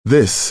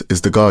This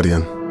is The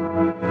Guardian.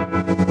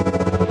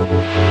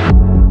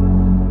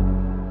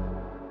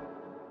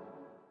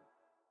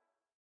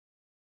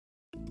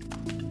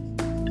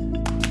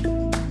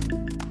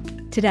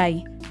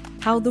 Today,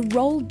 how the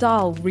Roald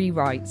Dahl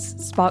rewrites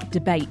sparked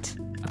debate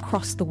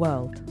across the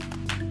world.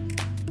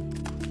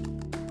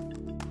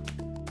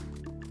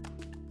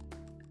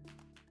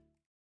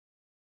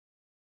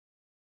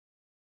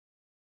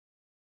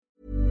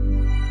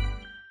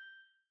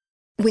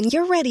 When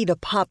you're ready to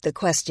pop the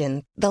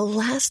question, the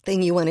last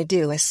thing you want to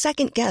do is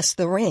second-guess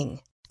the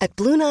ring. At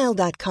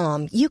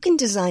BlueNile.com, you can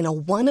design a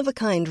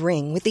one-of-a-kind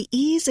ring with the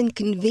ease and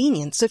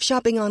convenience of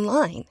shopping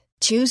online.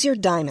 Choose your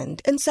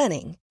diamond and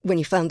setting. When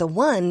you find the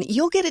one,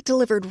 you'll get it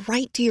delivered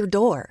right to your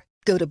door.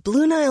 Go to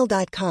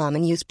BlueNile.com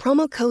and use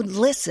promo code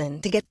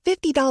LISTEN to get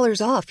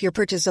 $50 off your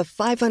purchase of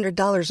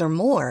 $500 or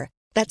more.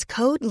 That's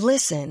code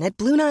LISTEN at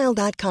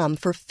BlueNile.com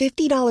for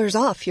 $50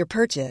 off your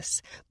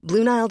purchase.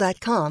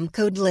 BlueNile.com,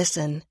 code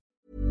LISTEN.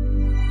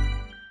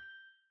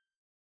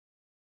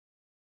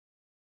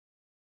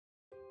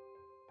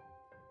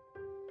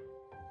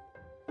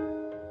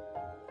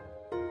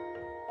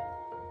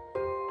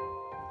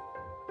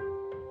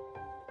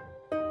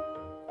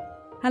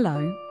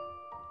 Hello,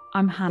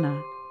 I'm Hannah,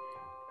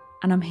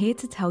 and I'm here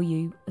to tell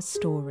you a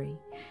story.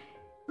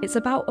 It's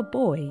about a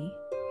boy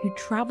who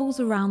travels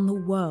around the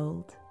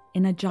world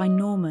in a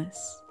ginormous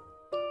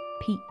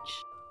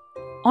peach.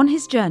 On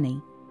his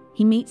journey,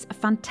 he meets a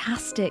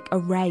fantastic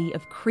array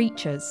of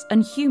creatures,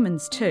 and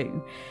humans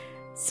too.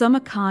 Some are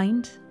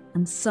kind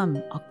and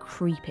some are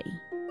creepy.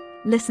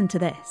 Listen to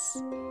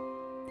this.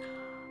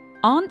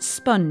 Aunt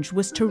Sponge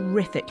was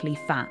terrifically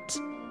fat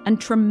and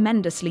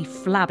tremendously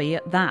flabby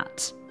at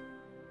that.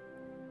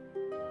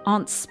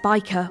 Aunt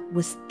Spiker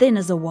was thin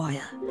as a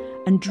wire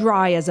and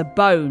dry as a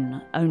bone,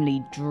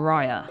 only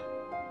drier.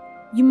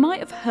 You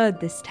might have heard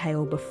this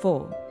tale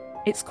before.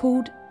 It's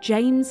called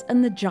James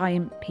and the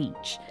Giant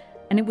Peach,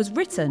 and it was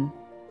written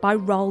by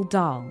Roald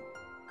Dahl.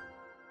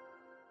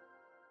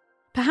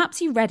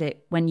 Perhaps you read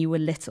it when you were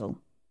little.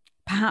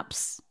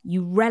 Perhaps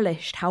you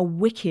relished how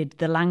wicked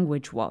the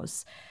language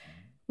was.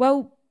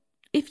 Well,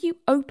 if you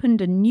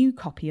opened a new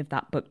copy of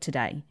that book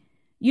today,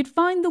 you'd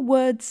find the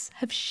words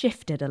have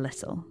shifted a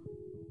little.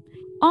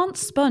 Aunt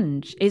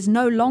Sponge is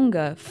no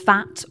longer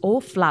fat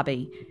or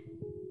flabby.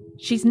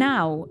 She's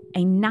now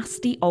a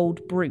nasty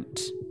old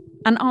brute.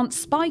 And Aunt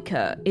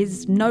Spiker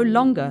is no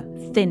longer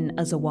thin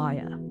as a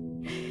wire.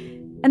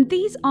 And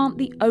these aren't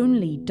the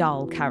only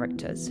Dahl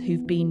characters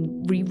who've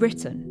been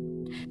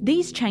rewritten.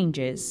 These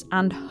changes,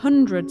 and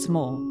hundreds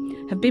more,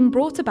 have been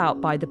brought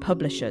about by the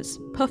publishers,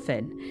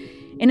 Puffin,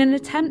 in an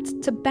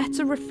attempt to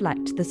better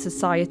reflect the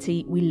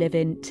society we live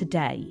in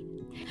today.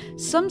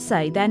 Some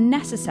say they're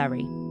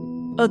necessary,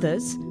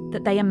 others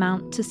that they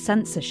amount to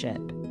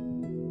censorship.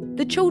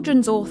 The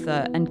children's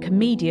author and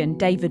comedian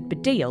David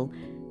Baddiel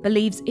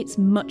believes it's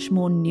much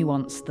more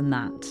nuanced than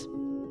that.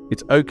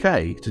 It's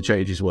okay to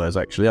change his words,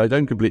 actually. I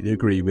don't completely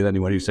agree with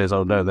anyone who says,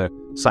 oh no, they're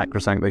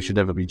sacrosanct, they should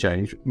never be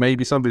changed.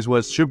 Maybe some of his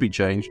words should be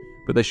changed,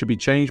 but they should be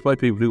changed by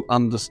people who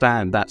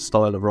understand that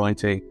style of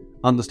writing,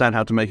 understand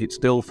how to make it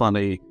still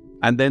funny,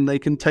 and then they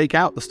can take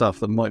out the stuff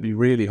that might be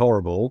really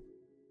horrible.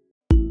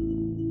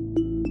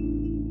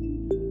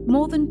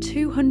 More than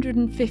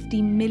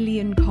 250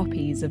 million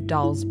copies of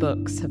Dahl's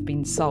books have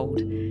been sold,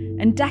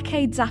 and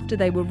decades after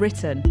they were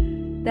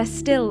written, they're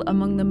still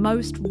among the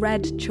most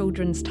read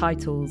children's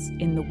titles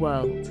in the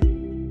world.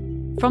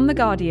 From The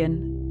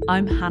Guardian,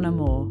 I'm Hannah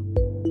Moore.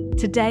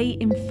 Today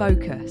in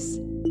Focus,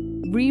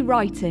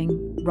 rewriting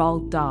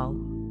Roald Dahl.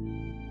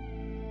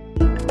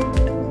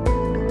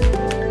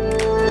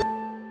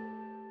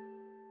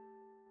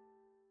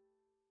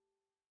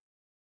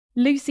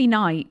 Lucy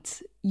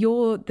Knight,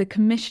 you're the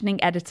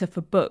commissioning editor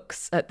for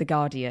books at The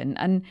Guardian,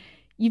 and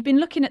you've been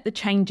looking at the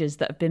changes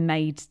that have been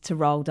made to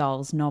Roald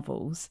Dahl's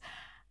novels.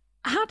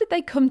 How did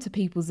they come to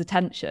people's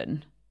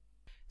attention?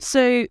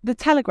 So The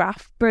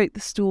Telegraph broke the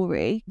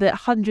story that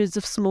hundreds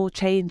of small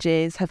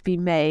changes have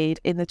been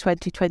made in the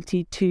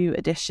 2022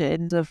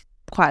 edition of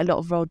quite a lot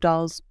of Roald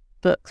Dahl's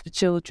books for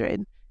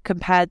children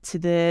compared to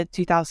the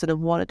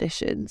 2001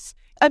 editions.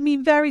 I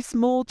mean, very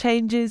small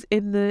changes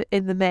in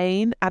the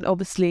main, and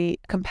obviously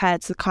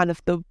compared to kind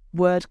of the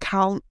word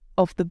count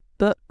of the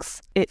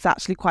books, it's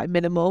actually quite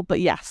minimal, but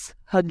yes,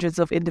 hundreds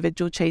of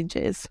individual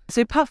changes.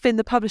 So Puffin,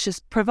 the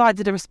publishers,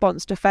 provided a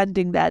response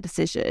defending their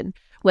decision,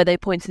 where they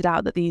pointed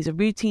out that these are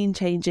routine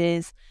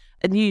changes,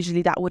 and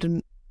usually that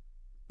wouldn't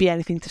be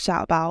anything to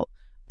shout about.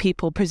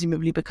 People,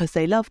 presumably because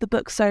they love the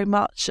book so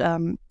much,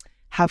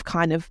 have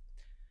kind of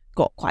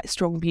got quite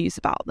strong views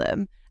about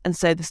them. And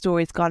so the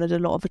story's garnered a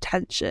lot of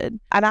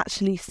attention. And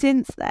actually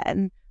since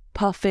then,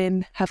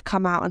 Puffin have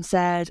come out and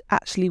said,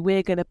 actually,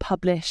 we're going to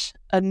publish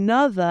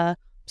another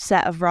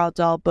set of Roald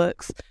Dahl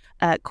books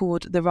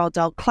called the Roald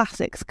Dahl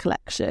Classics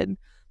Collection.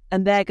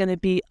 And they're going to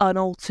be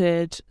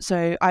unaltered.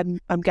 So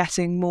I'm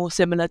guessing more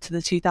similar to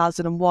the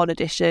 2001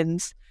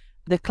 editions.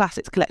 The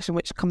Classics Collection,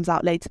 which comes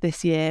out later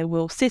this year,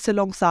 will sit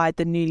alongside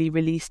the newly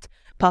released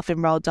Puffin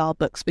Roald Dahl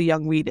books for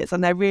young readers.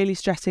 And they're really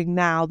stressing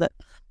now that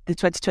the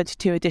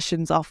 2022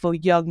 editions are for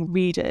young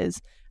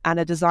readers and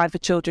are designed for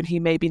children who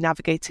may be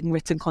navigating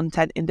written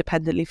content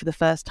independently for the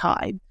first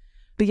time.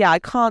 But yeah, I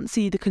can't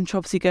see the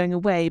controversy going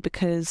away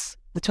because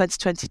the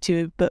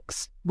 2022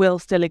 books will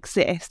still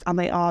exist and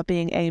they are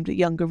being aimed at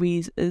younger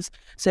readers.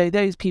 So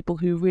those people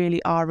who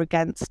really are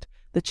against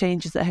the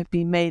changes that have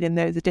been made in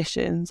those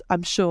editions,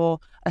 I'm sure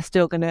are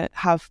still going to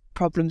have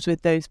problems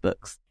with those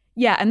books.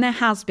 Yeah, and there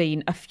has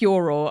been a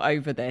furore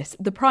over this.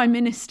 The Prime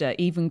Minister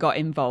even got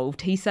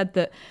involved. He said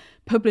that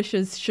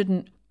publishers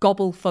shouldn't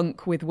gobble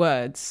funk with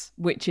words,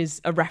 which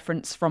is a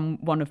reference from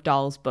one of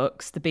Dahl's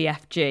books, the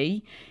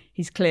BFG.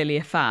 He's clearly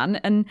a fan.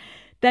 And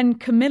then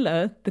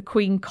Camilla, the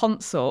Queen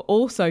Consort,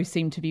 also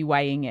seemed to be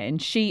weighing in.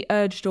 She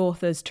urged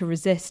authors to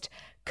resist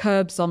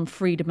curbs on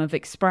freedom of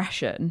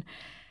expression.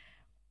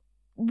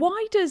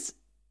 Why does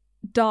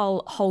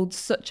Dahl hold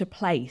such a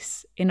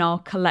place in our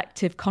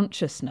collective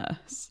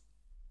consciousness?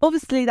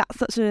 Obviously, that's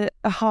such a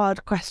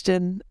hard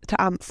question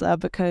to answer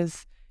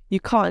because you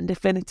can't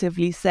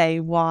definitively say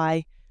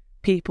why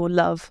people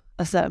love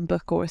a certain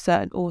book or a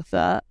certain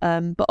author.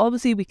 But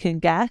obviously we can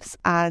guess,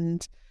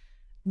 and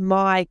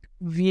my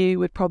view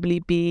would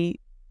probably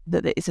be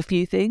that it's a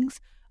few things.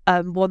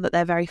 One, that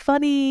they're very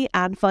funny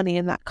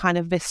in that kind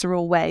of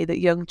visceral way that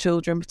young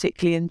children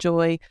particularly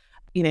enjoy.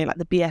 You know, like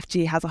the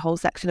BFG has a whole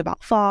section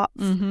about farts,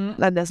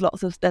 and there's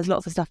lots of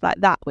stuff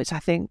like that, which I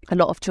think a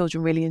lot of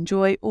children really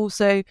enjoy.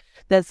 Also,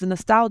 there's the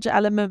nostalgia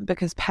element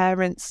because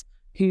parents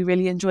who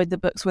really enjoyed the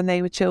books when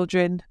they were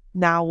children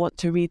now want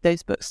to read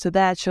those books to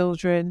their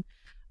children.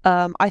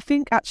 I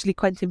think actually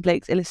Quentin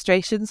Blake's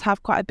illustrations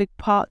have quite a big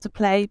part to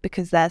play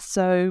because they're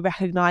so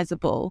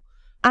recognisable.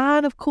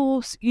 And of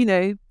course, you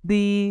know,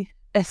 the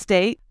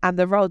estate and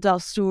the Roald Dahl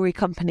Story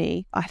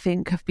Company, I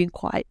think, have been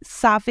quite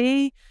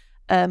savvy,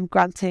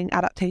 granting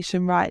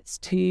adaptation rights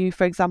to,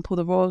 for example,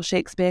 the Royal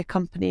Shakespeare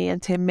Company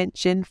and Tim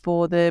Minchin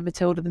for the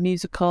Matilda the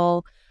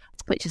Musical,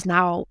 which is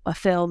now a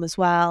film as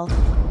well.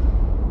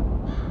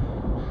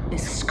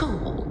 This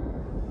school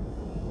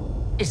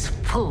is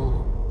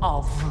full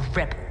of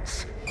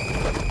rebels.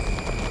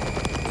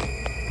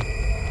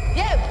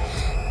 You!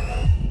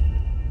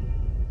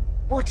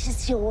 What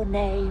is your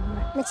name?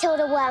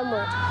 Matilda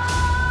Wormwood.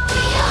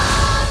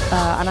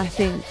 And I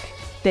think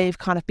they've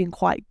kind of been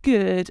quite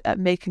good at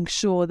making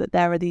sure that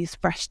there are these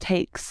fresh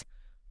takes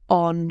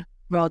on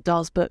Roald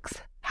Dahl's books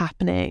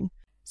happening.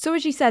 So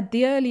as you said,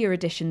 the earlier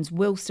editions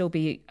will still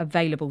be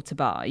available to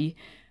buy,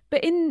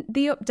 but in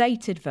the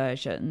updated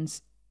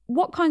versions,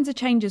 what kinds of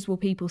changes will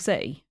people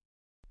see?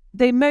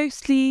 They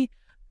mostly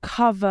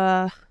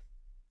cover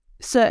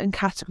certain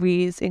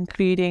categories,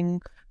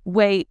 including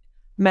weight,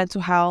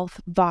 mental health,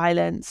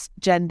 violence,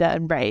 gender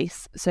and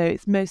race. So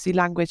it's mostly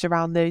language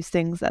around those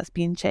things that's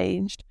been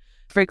changed.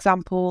 For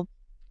example,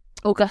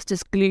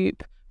 Augustus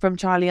Gloop from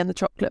Charlie and the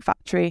Chocolate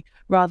Factory,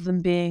 rather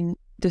than being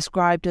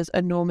described as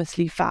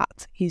enormously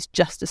fat, he's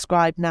just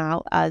described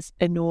now as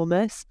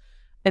enormous.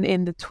 And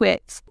in the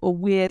Twits, a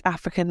weird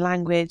African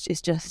language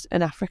is just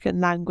an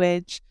African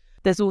language.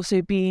 There's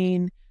also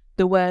been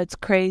the words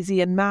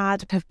crazy and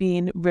mad have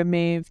been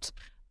removed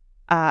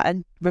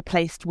and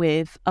replaced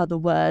with other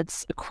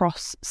words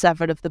across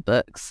several of the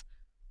books.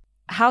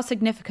 How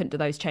significant do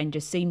those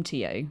changes seem to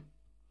you?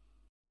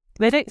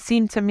 They don't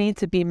seem to me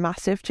to be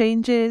massive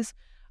changes.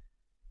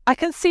 I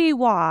can see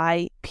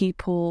why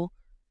people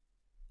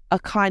are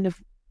kind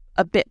of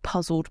a bit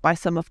puzzled by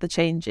some of the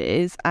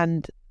changes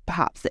and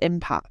perhaps the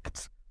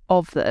impact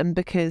of them,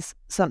 because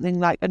something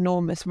like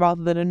enormous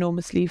rather than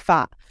enormously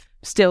fat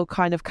still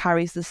kind of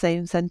carries the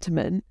same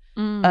sentiment,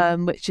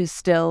 which is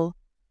still,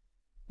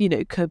 you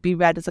know, could be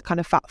read as a kind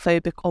of fat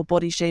phobic or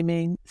body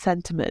shaming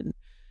sentiment.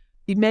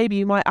 Maybe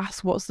you might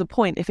ask, what's the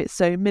point if it's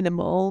so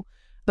minimal?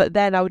 But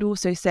then I would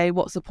also say,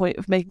 what's the point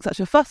of making such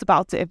a fuss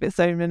about it if it's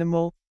so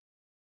minimal?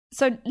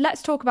 So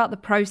let's talk about the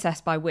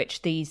process by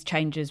which these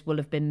changes will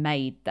have been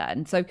made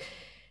then. So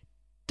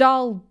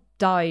Dahl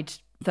died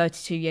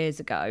 32 years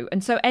ago,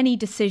 and so any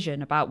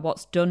decision about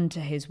what's done to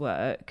his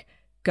work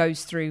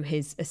goes through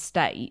his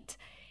estate.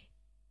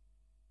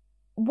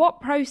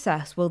 What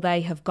process will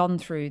they have gone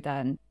through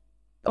then?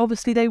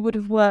 Obviously, they would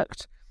have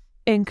worked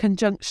in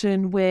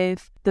conjunction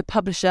with the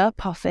publisher,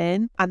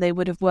 Puffin, and they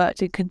would have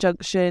worked in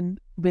conjunction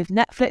with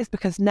Netflix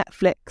because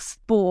Netflix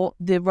bought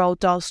the Roald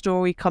Dahl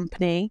Story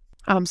Company.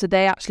 So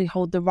they actually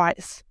hold the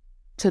rights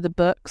to the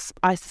books.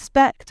 I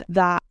suspect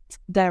that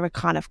there are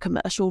kind of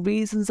commercial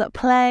reasons at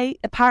play.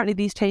 Apparently,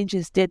 these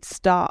changes did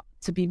start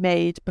to be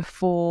made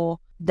before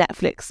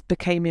Netflix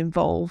became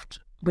involved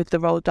with the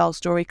Roald Dahl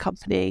Story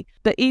Company.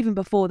 But even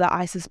before that,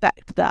 I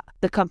suspect that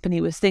the company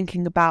was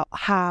thinking about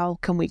how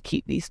can we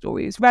keep these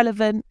stories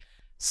relevant.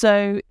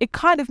 So it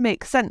kind of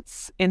makes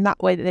sense in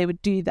that way that they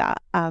would do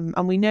that.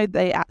 And we know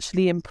they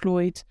actually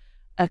employed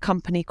a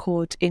company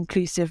called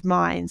Inclusive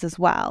Minds as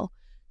well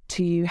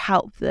to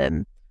help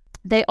them.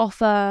 They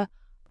offer,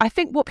 I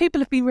think, what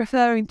people have been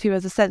referring to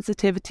as a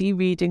sensitivity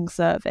reading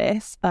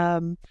service.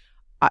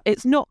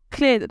 It's not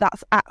clear that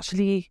that's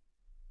actually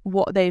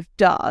what they've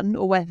done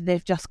or whether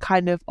they've just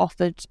kind of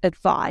offered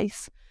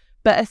advice.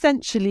 But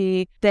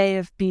essentially, they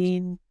have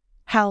been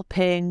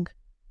helping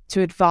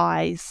to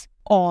advise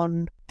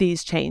on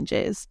these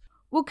changes.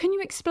 Well, can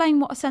you explain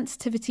what a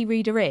sensitivity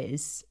reader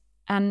is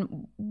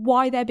and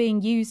why they're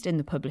being used in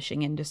the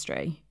publishing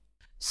industry?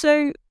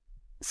 So,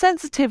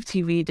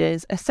 sensitivity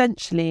readers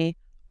essentially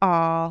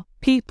are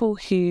people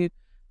who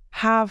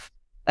have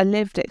a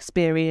lived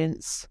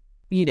experience,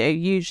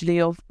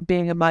 usually of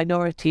being a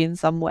minority in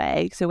some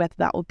way. So whether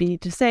that will be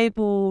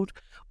disabled,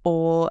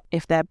 or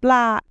if they're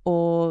black,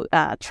 or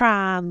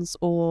trans,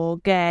 or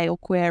gay, or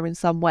queer in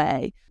some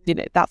way,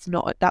 that's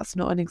not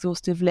an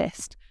exhaustive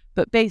list.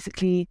 But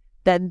basically,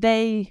 then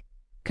they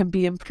can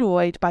be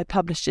employed by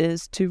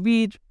publishers to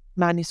read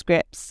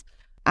manuscripts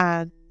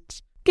and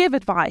give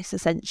advice,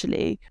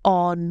 essentially,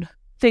 on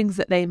things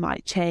that they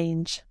might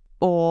change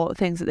or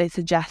things that they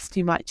suggest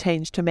you might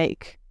change to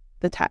make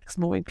the text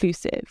more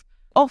inclusive.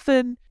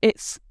 Often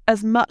it's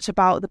as much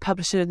about the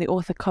publisher and the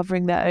author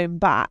covering their own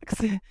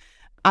backs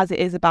as it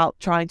is about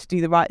trying to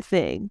do the right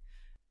thing.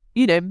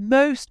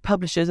 Most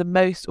publishers and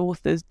most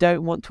authors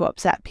don't want to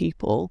upset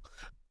people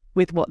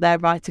with what they're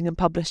writing and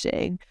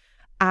publishing.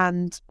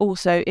 And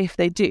also, if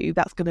they do,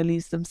 that's going to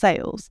lose them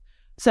sales.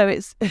 So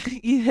it's,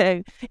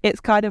 it's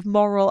kind of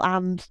moral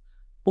and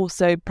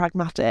also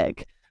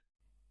pragmatic.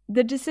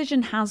 The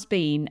decision has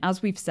been,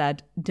 as we've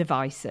said,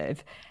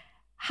 divisive.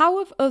 How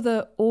have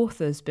other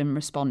authors been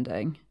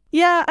responding?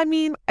 Yeah,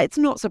 it's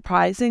not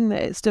surprising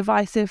that it's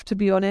divisive, to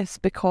be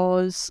honest,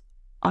 because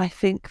I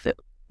think that,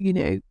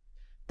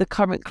 the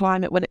current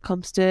climate when it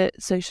comes to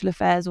social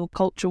affairs or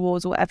culture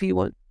wars or whatever you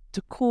want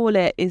to call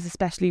it is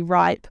especially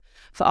ripe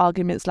for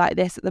arguments like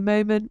this at the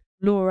moment.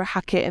 Laura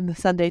Hackett in the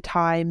Sunday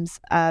Times,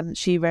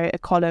 she wrote a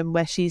column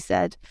where she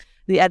said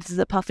the editors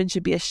at Puffin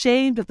should be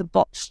ashamed of the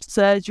botched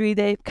surgery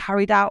they've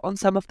carried out on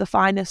some of the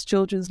finest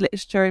children's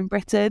literature in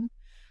Britain.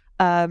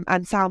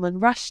 And Salman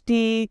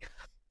Rushdie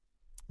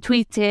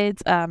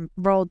tweeted,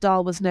 Roald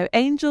Dahl was no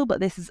angel, but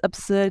this is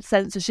absurd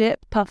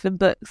censorship. Puffin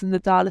Books and the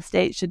Dahl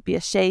estate should be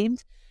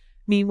ashamed.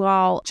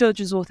 Meanwhile,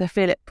 children's author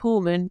Philip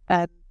Pullman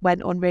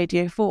went on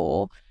Radio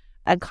 4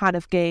 and kind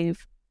of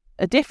gave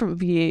a different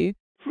view.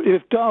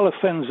 If Dahl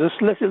offends us,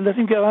 let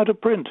him go out of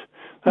print.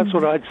 That's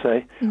what I'd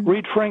say.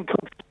 Read Frank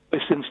Cox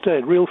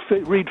instead.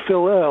 Read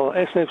Phil Earle,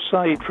 S.F.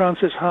 Said,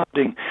 Francis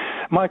Harding,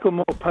 Michael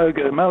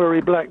Moore-Pogo,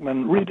 Mallory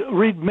Blackman.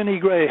 Read Minnie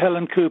Gray,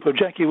 Helen Cooper,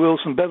 Jackie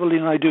Wilson, Beverly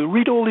Naidoo.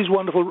 Read all these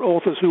wonderful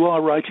authors who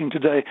are writing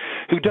today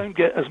who don't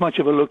get as much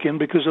of a look in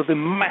because of the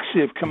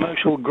massive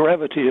commercial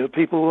gravity of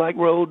people like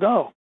Roald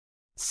Dahl.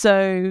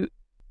 So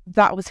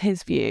that was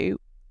his view,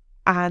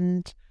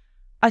 and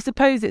I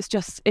suppose it's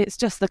just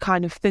the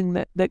kind of thing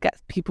that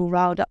gets people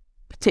riled up,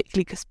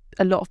 particularly because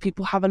a lot of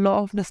people have a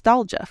lot of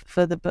nostalgia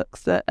for the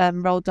books that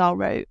Roald Dahl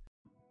wrote.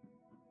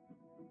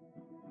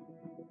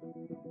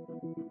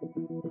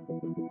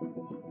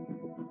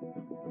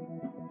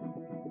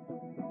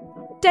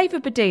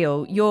 David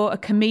Baddiel, you're a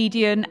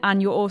comedian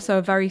and you're also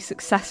a very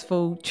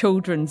successful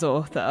children's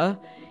author.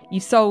 You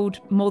sold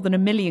more than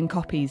 1 million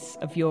copies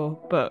of your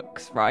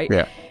books, right?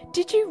 Yeah.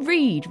 Did you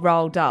read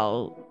Roald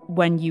Dahl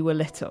when you were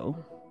little?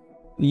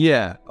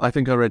 Yeah, I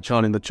think I read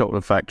Charlie and the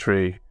Chocolate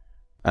Factory,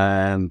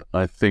 and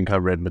I think I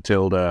read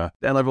Matilda.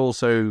 And I've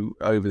also,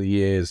 over the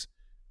years,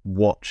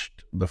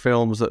 watched the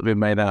films that have been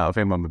made out of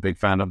him. I'm a big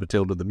fan of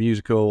Matilda the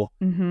musical.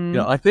 Mm-hmm.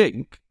 I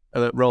think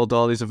that Roald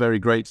Dahl is a very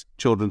great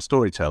children's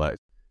storyteller.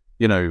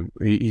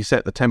 He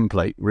set the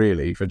template,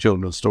 really, for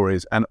children's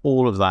stories, and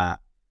all of that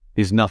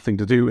is nothing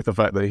to do with the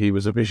fact that he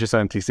was a vicious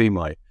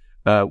anti-Semite,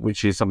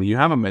 which is something you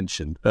haven't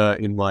mentioned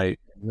in my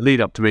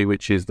lead-up to me,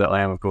 which is that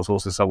I am, of course,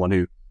 also someone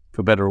who,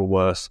 for better or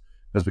worse,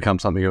 has become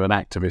something of an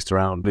activist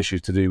around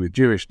issues to do with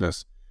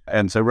Jewishness.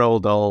 And so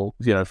Roald Dahl,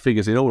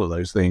 figures in all of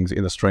those things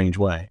in a strange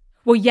way.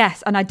 Well,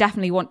 yes, and I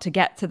definitely want to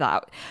get to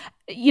that.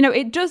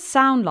 It does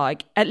sound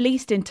like, at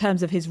least in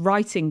terms of his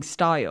writing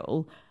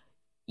style,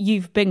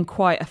 you've been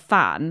quite a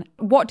fan.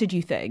 What did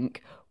you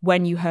think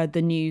when you heard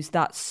the news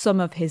that some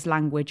of his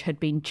language had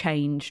been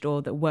changed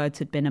or that words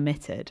had been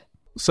omitted?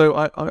 So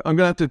I'm going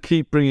to have to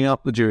keep bringing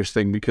up the Jewish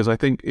thing because I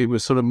think it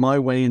was sort of my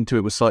way into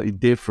it was slightly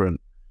different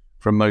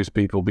from most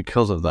people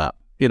because of that.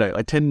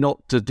 I tend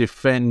not to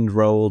defend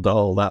Roald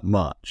Dahl that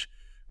much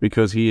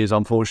because he is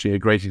unfortunately a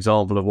great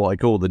example of what I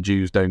call the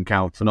Jews don't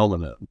count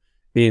phenomenon,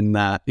 in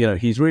that,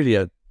 he's really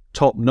a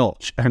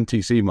top-notch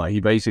anti-Semite. He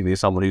basically is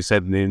someone who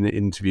said in an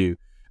interview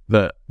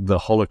that the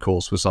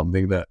Holocaust was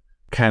something that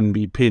can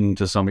be pinned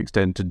to some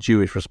extent to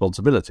Jewish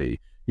responsibility.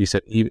 He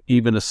said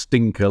even a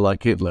stinker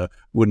like Hitler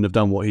wouldn't have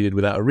done what he did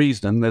without a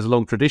reason. And there's a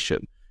long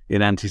tradition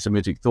in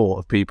anti-Semitic thought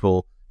of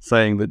people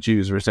saying that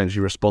Jews are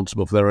essentially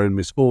responsible for their own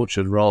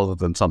misfortune rather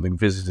than something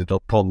visited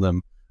upon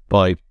them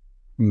by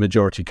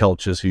majority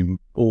cultures who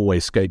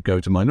always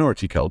scapegoat a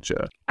minority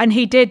culture. And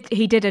he did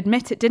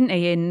admit it, didn't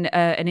he, in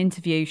an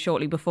interview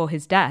shortly before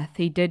his death?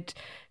 He did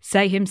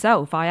say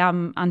himself, I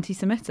am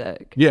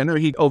anti-Semitic. Yeah, no,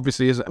 he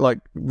obviously is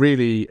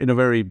really in a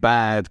very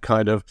bad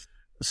kind of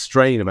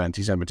strain of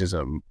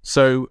anti-Semitism.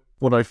 So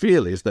what I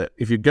feel is that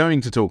if you're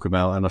going to talk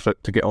about,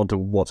 and to get onto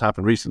what's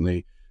happened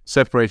recently,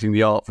 separating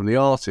the art from the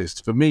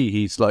artist, for me,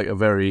 he's like a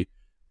very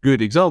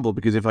good example,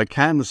 because if I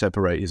can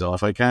separate his art,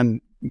 if I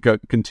can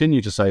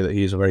continue to say that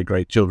he is a very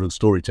great children's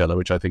storyteller,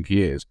 which I think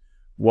he is,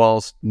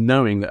 whilst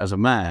knowing that as a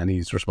man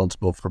he's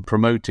responsible for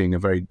promoting a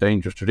very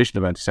dangerous tradition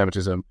of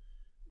anti-Semitism,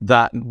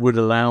 that would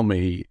allow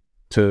me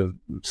to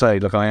say,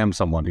 look, I am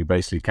someone who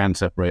basically can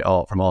separate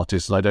art from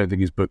artists, and I don't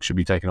think his book should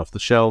be taken off the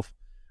shelf,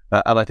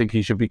 and I think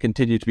he should be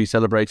continued to be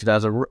celebrated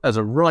as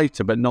a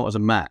writer, but not as a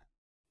man.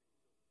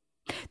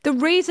 The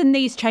reason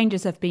these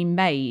changes have been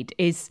made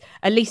is,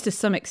 at least to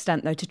some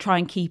extent, though, to try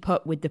and keep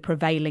up with the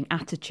prevailing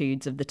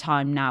attitudes of the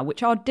time now,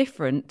 which are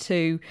different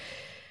to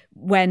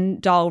when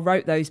Dahl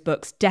wrote those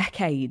books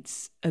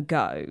decades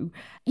ago.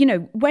 You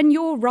know, when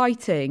you're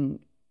writing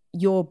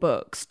your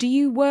books, do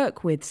you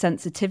work with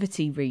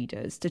sensitivity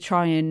readers to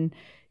try and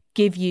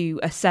give you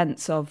a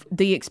sense of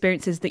the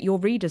experiences that your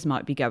readers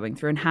might be going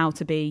through and how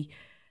to be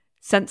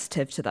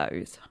sensitive to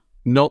those?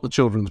 Not the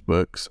children's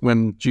books.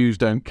 When Jews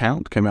Don't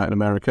Count came out in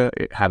America,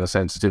 it had a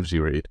sensitivity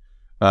read.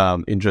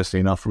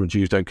 Interestingly enough, from a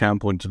Jews Don't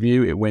Count point of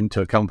view, it went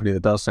to a company that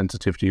does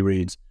sensitivity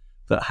reads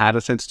that had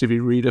a sensitivity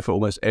reader for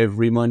almost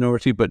every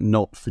minority, but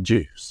not for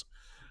Jews.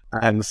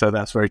 And so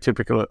that's very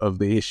typical of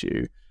the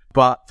issue.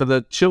 But for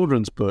the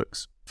children's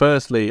books,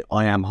 firstly,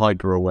 I am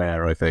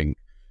hyper-aware, I think,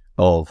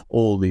 of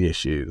all the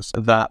issues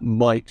that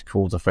might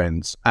cause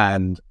offence,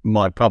 and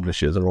my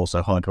publishers are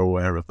also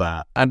hyper-aware of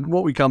that. And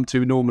what we come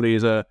to normally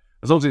is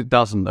as long as it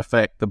doesn't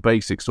affect the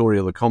basic story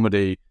of the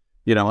comedy,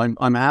 you know,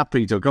 I'm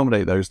happy to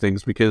accommodate those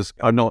things because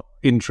I'm not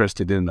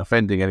interested in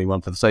offending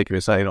anyone for the sake of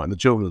it, say, not in the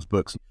children's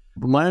books.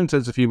 But my own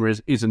sense of humour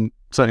isn't,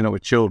 certainly not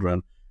with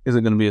children,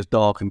 isn't going to be as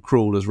dark and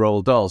cruel as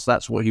Roald Dahl's.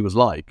 That's what he was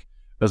like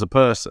as a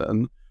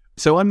person.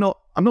 So I'm not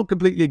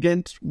completely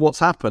against what's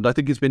happened. I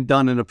think it's been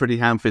done in a pretty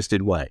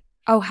ham-fisted way.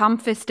 Oh,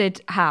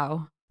 ham-fisted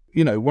how?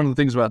 You know, one of the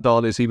things about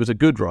Dahl is he was a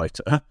good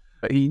writer.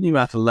 He knew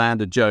how to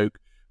land a joke.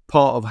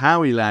 Part of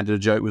how he landed a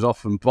joke was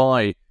often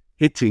by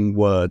hitting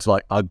words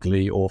like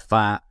ugly or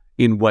fat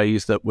in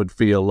ways that would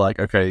feel like,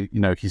 okay,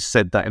 you know, he's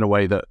said that in a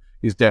way that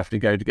is definitely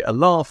going to get a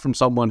laugh from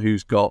someone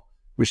who's got,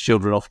 which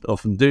children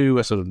often do,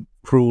 a sort of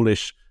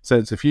cruelish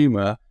sense of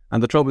humour.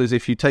 And the trouble is,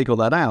 if you take all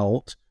that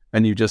out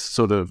and you just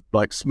sort of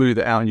like smooth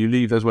it out and you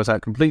leave those words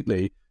out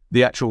completely,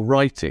 the actual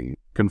writing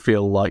can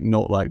feel like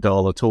not like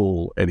Dahl at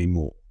all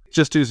anymore.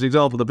 Just as an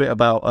example, the bit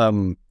about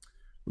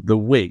the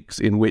wigs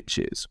in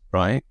Witches,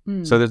 right?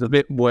 So there's a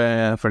bit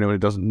where, for anyone who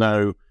doesn't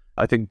know,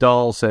 I think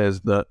Dahl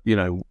says that, you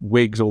know,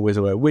 wigs always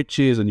wear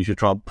witches and you should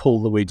try and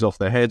pull the wigs off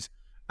their heads.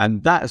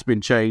 And that has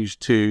been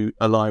changed to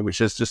a line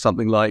which is just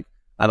something like,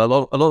 and a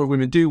lot of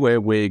women do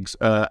wear wigs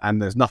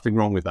and there's nothing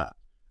wrong with that.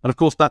 And of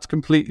course, that's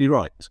completely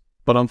right.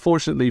 But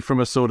unfortunately, from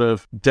a sort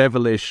of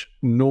devilish,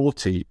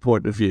 naughty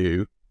point of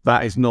view,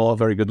 that is not a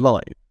very good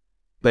line.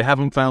 They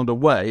haven't found a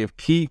way of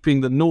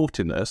keeping the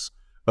naughtiness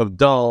of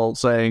Dahl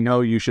saying,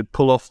 oh, you should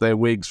pull off their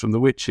wigs from the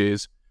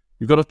witches.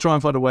 You've got to try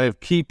and find a way of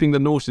keeping the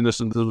naughtiness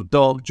and the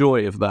dark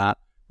joy of that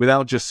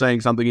without just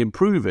saying something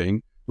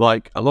improving,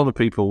 like a lot of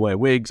people wear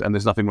wigs and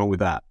there's nothing wrong with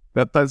that.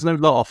 There's no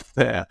laugh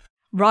there.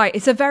 Right.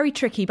 It's a very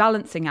tricky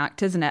balancing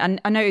act, isn't it?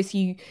 And I noticed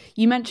you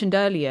mentioned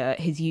earlier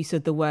his use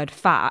of the word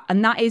fat,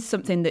 and that is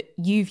something that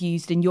you've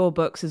used in your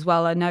books as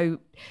well. I know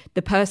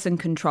The Person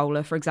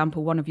Controller, for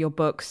example, one of your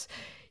books,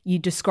 you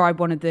describe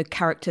one of the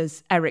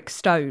characters, Eric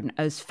Stone,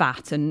 as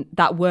fat, and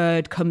that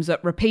word comes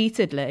up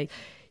repeatedly.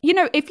 You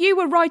know, if you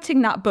were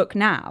writing that book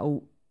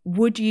now,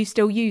 would you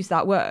still use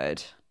that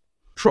word?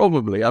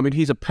 Probably. I mean,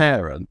 he's a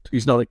parent.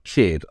 He's not a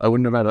kid. I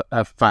wouldn't have had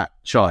a fat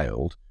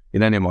child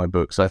in any of my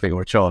books, I think,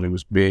 or a child who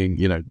was being,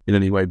 you know, in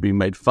any way being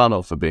made fun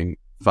of for being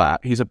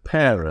fat. He's a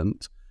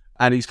parent,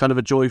 and he's kind of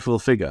a joyful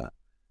figure.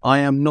 I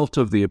am not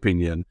of the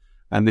opinion,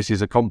 and this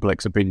is a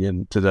complex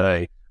opinion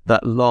today,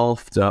 that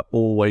laughter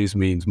always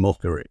means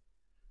mockery.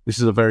 This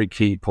is a very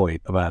key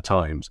point of our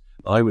times.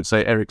 I would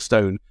say Eric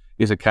Stone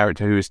is a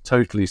character who is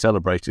totally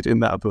celebrated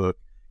in that book,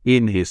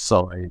 in his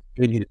side,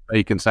 in his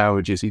bacon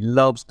sandwiches. He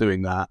loves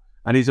doing that,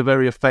 and he's a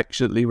very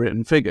affectionately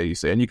written figure, you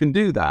see. And you can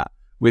do that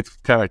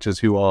with characters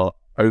who are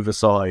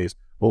oversized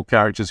or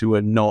characters who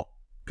are not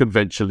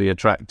conventionally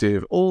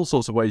attractive. All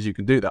sorts of ways you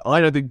can do that.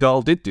 I don't think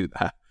Dahl did do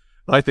that.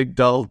 I think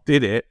Dahl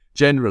did it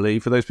generally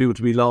for those people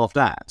to be laughed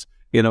at,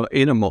 you know,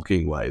 in a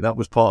mocking way. That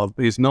was part of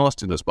his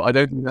nastiness. But I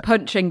don't think that,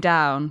 punching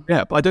down.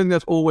 Yeah, but I don't think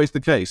that's always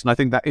the case. And I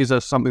think that is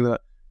something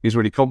that is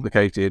really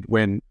complicated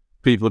when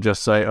people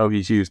just say, oh,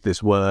 he's used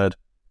this word.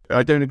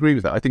 I don't agree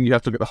with that. I think you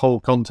have to look at the whole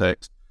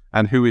context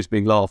and who is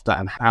being laughed at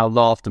and how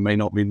laughter may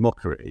not mean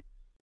mockery.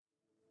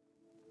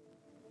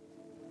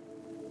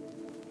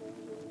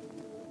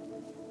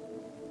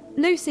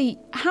 Lucy,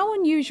 how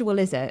unusual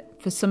is it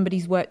for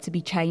somebody's work to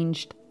be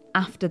changed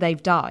after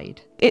they've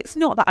died? It's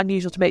not that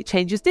unusual to make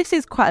changes. This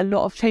is quite a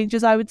lot of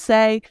changes, I would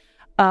say,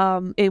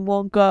 in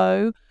one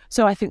go.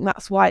 So I think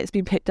that's why it's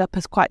been picked up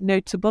as quite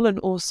notable. And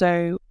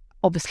also,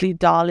 obviously,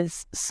 Dahl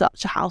is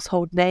such a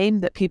household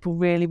name that people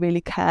really,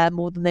 really care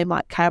more than they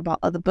might care about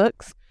other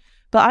books.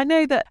 But I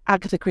know that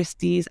Agatha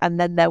Christie's And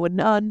Then There Were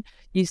None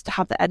used to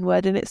have the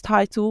N-word in its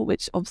title,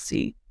 which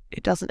obviously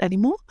it doesn't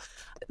anymore.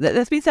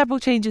 There's been several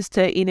changes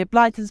to Enid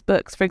Blyton's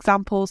books, for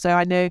example. So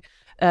I know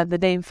The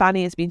name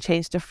Fanny has been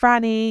changed to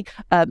Franny,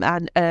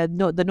 and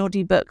the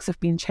Noddy books have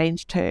been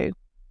changed too.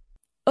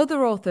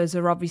 Other authors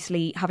are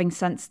obviously having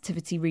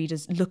sensitivity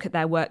readers look at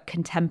their work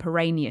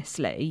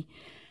contemporaneously.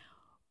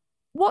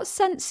 What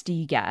sense do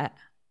you get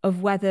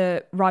of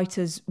whether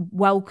writers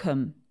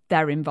welcome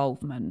their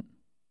involvement?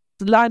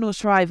 Lionel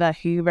Shriver,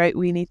 who wrote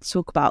We Need to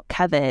Talk About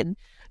Kevin,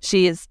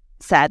 she has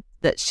said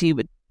that she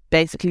would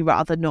basically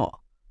rather not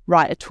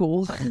write at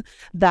all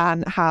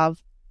than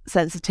have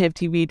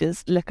sensitivity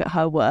readers look at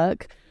her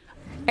work.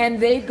 And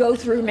they go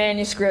through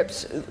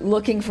manuscripts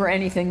looking for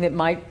anything that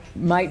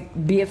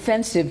might be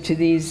offensive to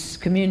these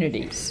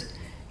communities.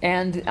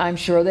 And I'm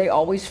sure they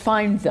always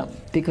find them,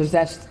 because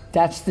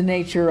that's the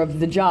nature of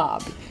the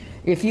job.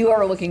 If you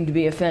are looking to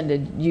be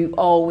offended, you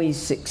always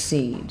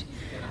succeed.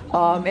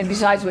 And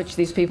besides which,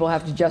 these people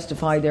have to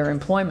justify their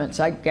employments.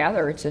 I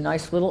gather it's a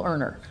nice little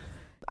earner.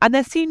 And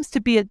there seems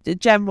to be a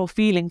general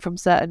feeling from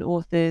certain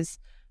authors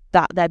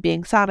that they're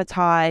being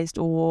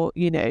sanitized, or,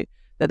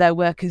 that their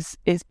work is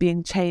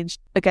being changed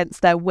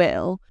against their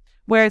will.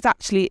 Whereas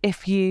actually,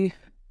 if you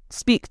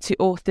speak to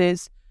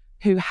authors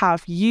who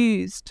have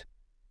used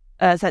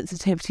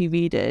sensitivity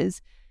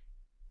readers,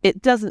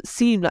 it doesn't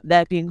seem like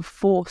they're being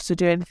forced to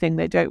do anything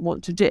they don't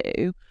want to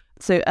do.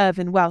 So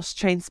Irvine Welsh,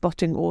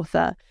 Trainspotting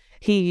author,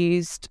 he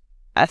used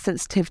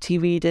sensitivity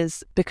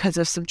readers because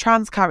of some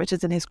trans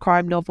characters in his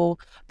crime novel,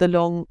 The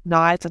Long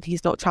Knives, and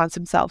he's not trans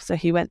himself, so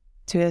he went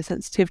to a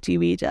sensitivity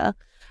reader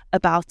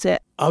about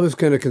it. I was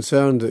kind of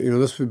concerned that,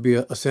 this would be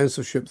a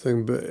censorship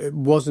thing, but it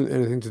wasn't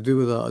anything to do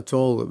with that at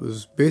all. It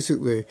was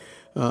basically,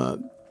 I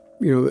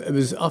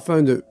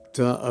found it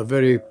a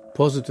very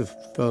positive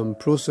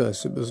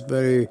process. It was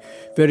very,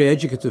 very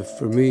educative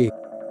for me.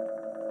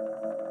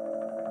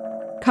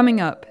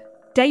 Coming up,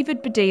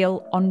 David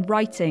Baddiel on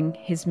writing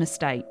his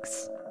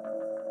mistakes.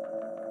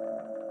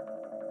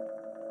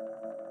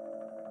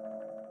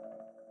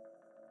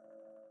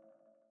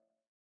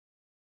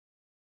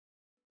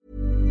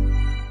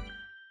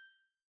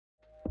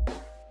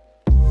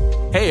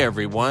 Hey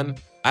everyone,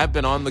 I've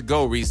been on the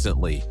go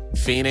recently.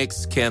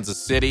 Phoenix, Kansas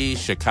City,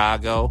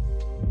 Chicago.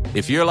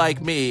 If you're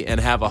like me and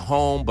have a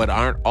home but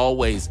aren't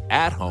always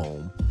at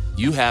home,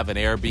 you have an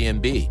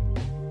Airbnb.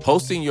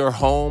 Hosting your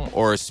home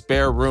or a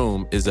spare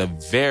room is a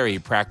very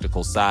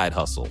practical side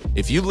hustle.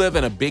 If you live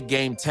in a big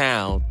game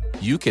town,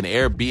 you can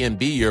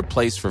Airbnb your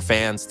place for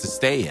fans to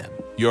stay in.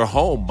 Your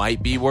home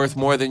might be worth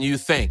more than you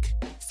think.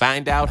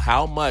 Find out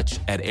how much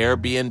at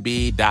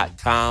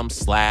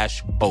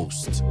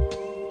airbnb.com/host.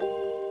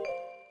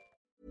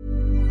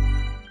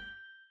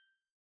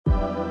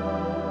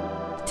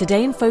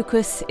 Today in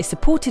Focus is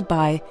supported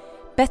by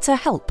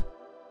BetterHelp.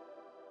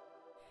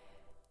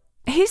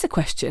 Here's a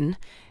question.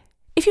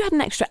 If you had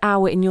an extra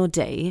hour in your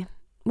day,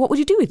 what would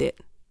you do with it?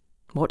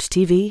 Watch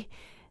TV?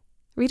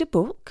 Read a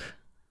book?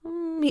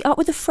 Meet up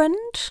with a friend?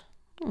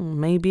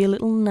 Maybe a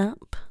little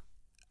nap?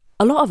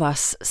 A lot of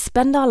us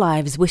spend our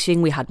lives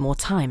wishing we had more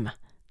time.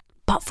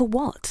 But for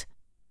what?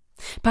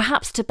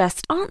 Perhaps to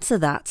best answer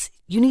that,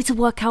 you need to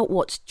work out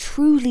what's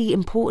truly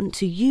important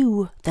to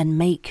you, then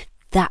make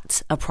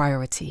that a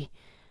priority.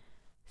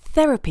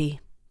 Therapy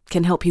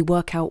can help you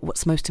work out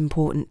what's most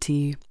important to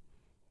you.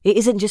 It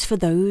isn't just for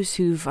those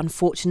who've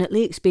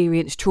unfortunately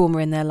experienced trauma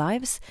in their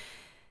lives.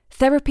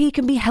 Therapy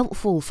can be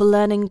helpful for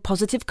learning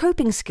positive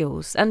coping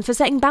skills and for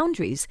setting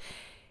boundaries.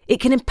 It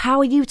can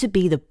empower you to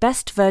be the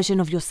best version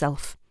of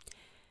yourself.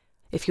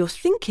 If you're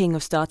thinking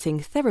of starting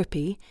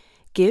therapy,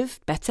 give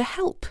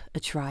BetterHelp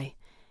a try.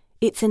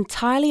 It's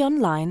entirely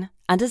online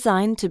and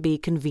designed to be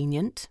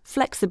convenient,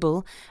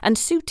 flexible, and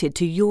suited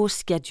to your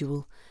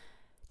schedule.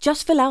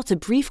 Just fill out a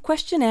brief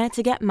questionnaire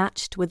to get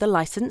matched with a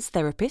licensed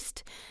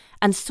therapist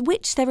and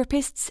switch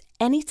therapists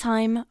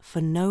anytime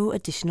for no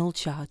additional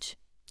charge.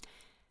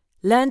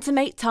 Learn to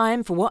make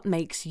time for what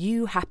makes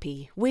you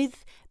happy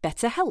with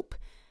BetterHelp.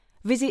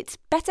 Visit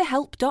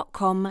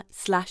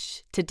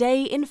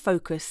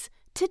betterhelp.com/todayinfocus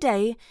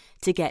today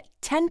to get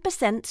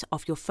 10%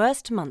 off your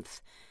first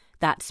month.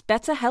 That's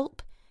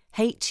BetterHelp,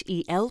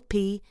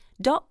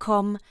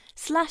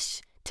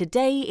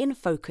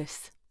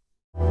 HELP.com/todayinfocus.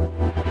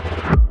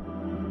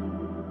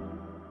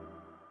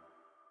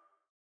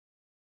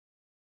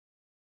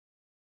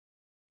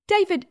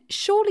 David,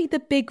 surely the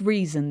big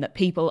reason that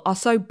people are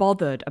so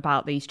bothered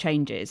about these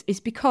changes is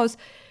because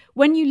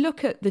when you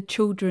look at the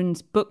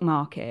children's book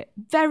market,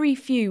 very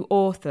few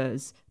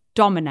authors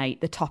dominate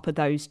the top of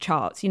those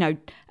charts,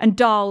 and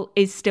Dahl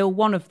is still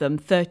one of them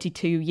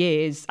 32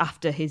 years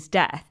after his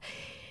death.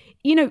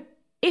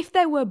 If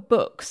there were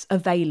books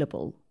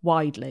available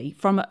widely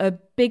from a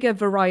bigger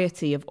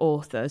variety of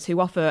authors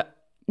who offer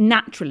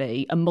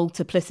naturally a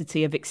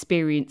multiplicity of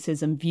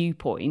experiences and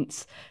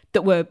viewpoints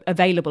that were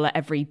available at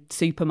every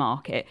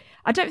supermarket,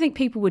 I don't think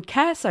people would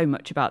care so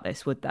much about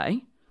this, would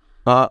they?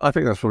 I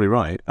think that's probably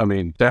right. I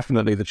mean,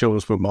 definitely the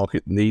children's book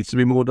market needs to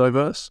be more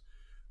diverse.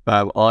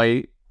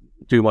 I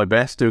do my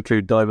best to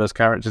include diverse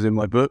characters in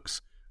my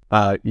books.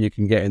 You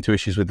can get into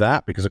issues with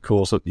that because, of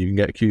course, you can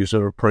get accused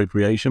of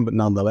appropriation, but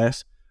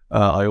nonetheless,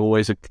 I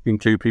always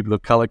include people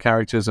of colour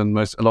characters, and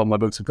a lot of my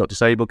books have got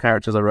disabled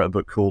characters. I wrote a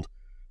book called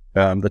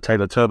The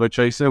Taylor Turbo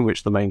Chaser, in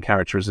which the main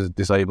character is a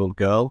disabled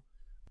girl.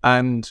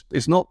 And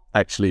it's not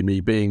actually me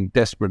being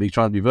desperately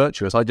trying to be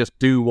virtuous. I just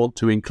do want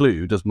to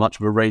include as much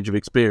of a range of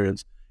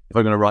experience if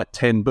I'm going to write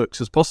 10 books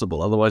as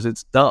possible. Otherwise,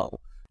 it's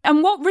dull.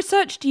 And what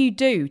research do you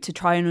do to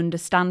try and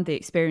understand the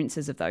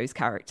experiences of those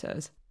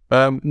characters?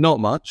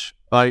 Not much.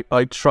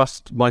 I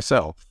trust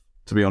myself,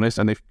 to be honest.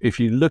 And if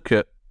you look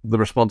at the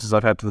responses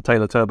I've had to The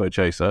Taylor Turbo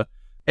Chaser,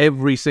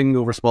 every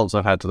single response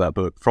I've had to that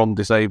book from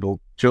disabled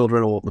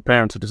children or the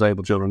parents of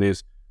disabled children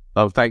is,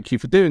 oh, thank you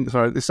for doing this.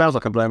 Sorry, this sounds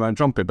like I'm blowing my own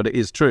trumpet, but it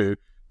is true.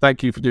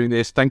 Thank you for doing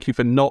this. Thank you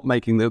for not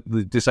making the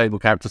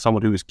disabled character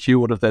someone who is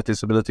cured of their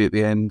disability at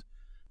the end.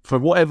 For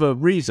whatever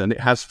reason,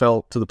 it has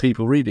felt to the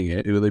people reading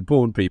it, who are the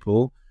born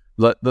people,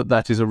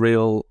 that is a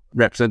real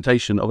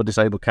representation of a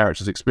disabled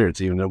character's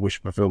experience, even in a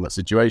wish fulfillment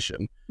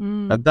situation.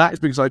 And that is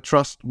because I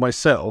trust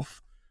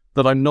myself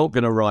that I'm not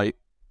going to write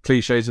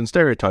cliches and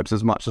stereotypes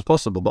as much as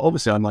possible. But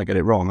obviously I might get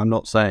it wrong. I'm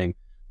not saying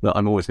that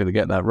I'm always going to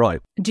get that right.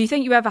 Do you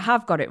think you ever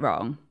have got it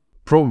wrong?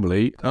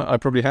 Probably. I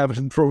probably have.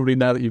 And probably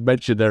now that you've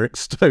mentioned Eric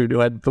Stone,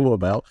 who I hadn't thought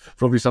about,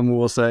 probably someone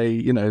will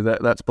say,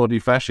 that's body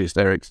fascist,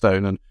 Eric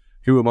Stone. And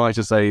who am I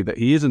to say that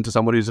he isn't to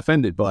someone who's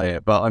offended by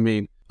it? But I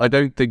mean, I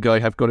don't think I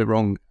have got it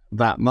wrong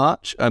that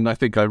much. And I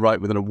think I write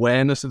with an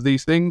awareness of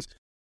these things.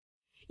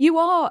 You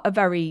are a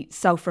very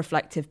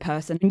self-reflective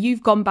person, and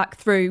you've gone back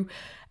through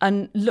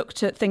and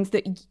looked at things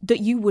that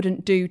you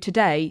wouldn't do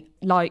today,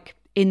 like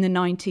in the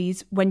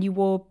 90s when you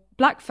wore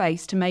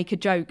blackface to make a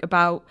joke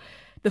about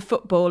the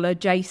footballer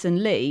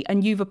Jason Lee,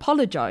 and you've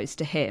apologised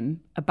to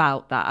him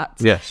about that.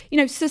 Yes.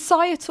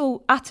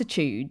 Societal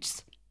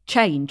attitudes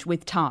change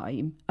with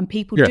time, and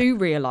people do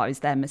realise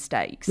their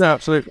mistakes. No,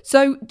 absolutely.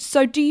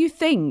 So do you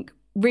think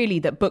really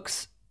that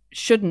books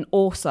shouldn't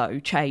also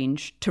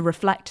change to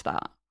reflect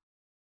that?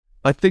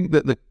 I think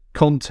that the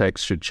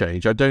context should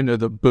change. I don't know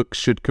that books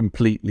should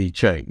completely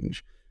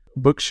change.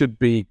 Books should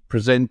be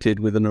presented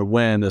with an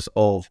awareness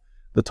of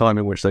the time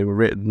in which they were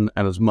written,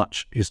 and as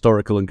much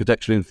historical and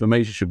contextual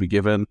information should be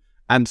given.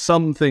 And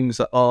some things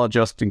that are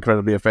just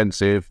incredibly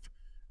offensive,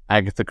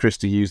 Agatha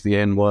Christie used the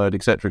N-word,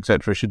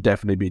 etc., should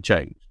definitely be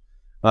changed.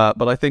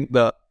 But I think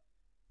that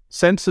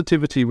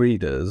sensitivity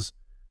readers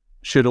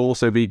should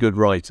also be good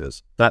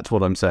writers. That's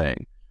what I'm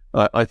saying.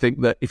 I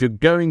think that if you're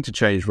going to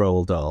change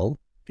Roald Dahl,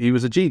 he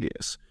was a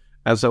genius.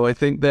 And so I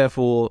think,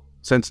 therefore,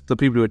 since the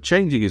people who are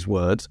changing his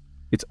words,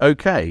 it's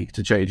okay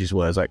to change his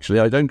words,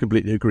 actually. I don't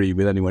completely agree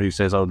with anyone who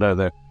says, oh, no,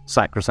 they're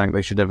sacrosanct,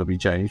 they should never be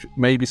changed.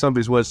 Maybe some of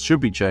his words should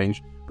be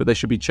changed, but they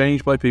should be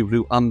changed by people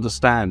who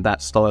understand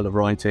that style of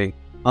writing,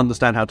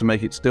 understand how to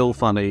make it still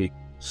funny,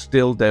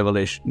 still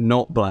devilish,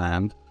 not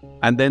bland,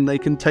 and then they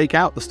can take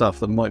out the stuff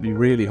that might be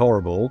really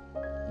horrible,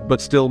 but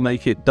still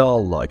make it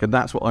Dahl-like. And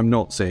that's what I'm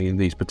not seeing in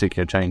these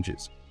particular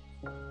changes.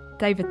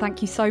 David,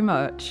 thank you so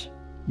much.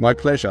 My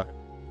pleasure.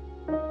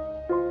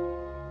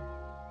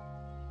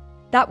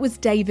 That was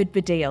David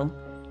Baddiel.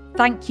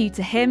 Thank you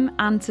to him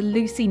and to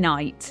Lucy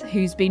Knight,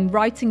 who's been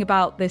writing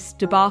about this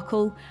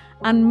debacle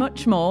and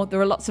much more. There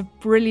are lots of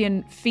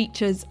brilliant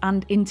features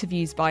and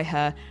interviews by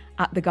her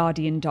at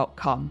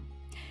theguardian.com.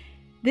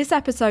 This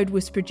episode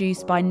was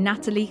produced by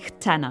Natalie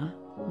Chtena,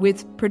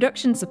 with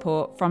production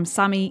support from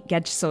Sami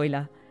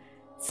Gedgesoyler.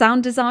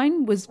 Sound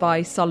design was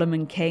by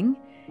Solomon King.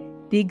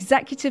 The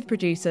executive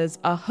producers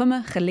are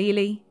Huma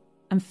Khalili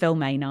and Phil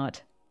Maynard.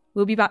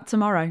 We'll be back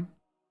tomorrow.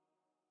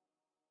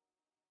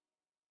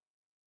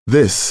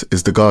 This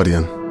is The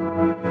Guardian.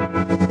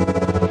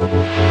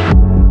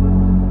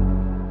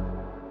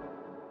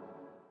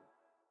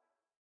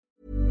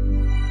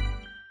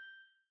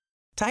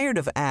 Tired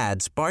of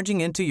ads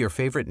barging into your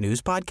favorite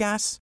news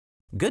podcasts?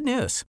 Good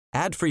news.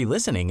 Ad-free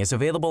listening is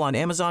available on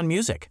Amazon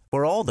Music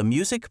for all the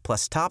music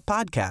plus top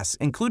podcasts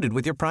included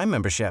with your Prime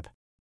membership.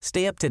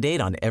 Stay up to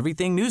date on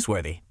everything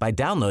newsworthy by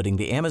downloading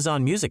the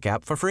Amazon Music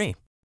app for free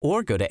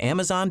or go to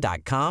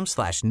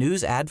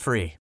amazon.com/news ad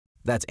free.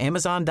 That's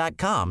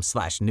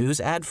amazon.com/news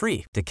ad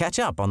free to catch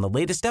up on the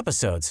latest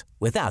episodes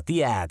without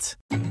the ads.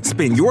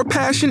 Spin your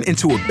passion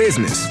into a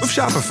business with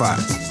Shopify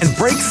and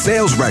break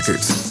sales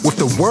records with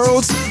the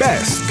world's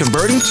best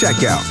converting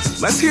checkout.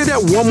 Let's hear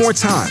that one more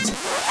time.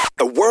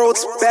 The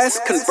world's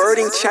best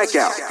converting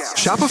checkout.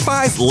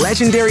 Shopify's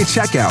legendary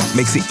checkout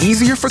makes it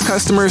easier for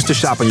customers to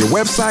shop on your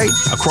website,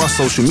 across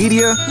social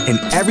media, and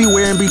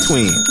everywhere in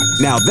between.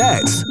 Now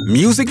that's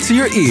music to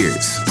your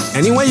ears.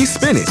 Any way you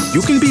spin it,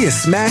 you can be a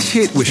smash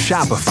hit with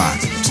Shopify.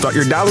 Start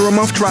your $1 a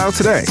month trial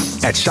today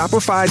at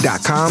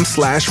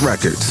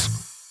shopify.com/records.